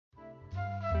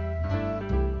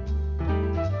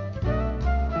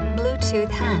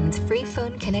Bluetooth hands-free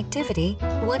phone connectivity,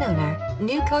 one owner,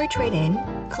 new car trade-in,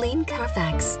 clean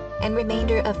Carfax, and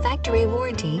remainder of factory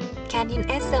warranty. Canyon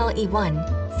SLE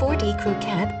 4D Crew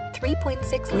Cab,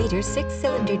 3.6-liter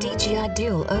 6-cylinder DGI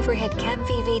dual overhead cam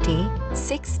VVT,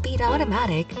 6-speed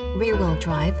automatic, rear-wheel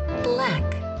drive,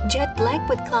 black, jet black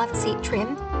with cloth seat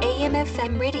trim,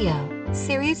 AM/FM radio,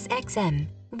 Sirius XM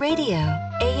radio,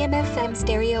 AM/FM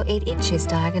stereo 8 inches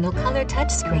diagonal color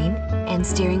touchscreen, and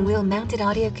steering wheel mounted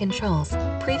audio controls.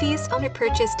 Previous owner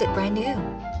purchased it brand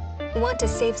new. Want to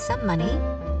save some money?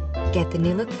 Get the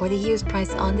new look for the used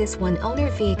price on this one-owner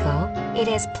vehicle. It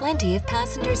has plenty of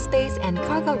passenger space and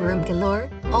cargo room galore.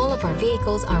 All of our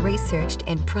vehicles are researched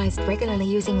and priced regularly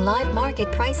using live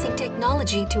market pricing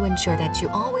technology to ensure that you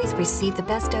always receive the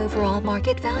best overall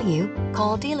market value.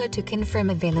 Call dealer to confirm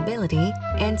availability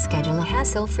and schedule a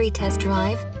hassle-free test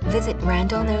drive. Visit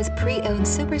Randall Noe Pre-Owned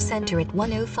Supercenter at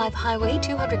 105 Highway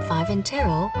 205 in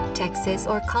Terrell, Texas,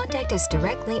 or contact us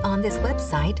directly on this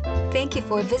website. Thank you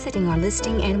for visiting our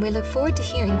listing, and we look forward to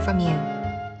hearing from you.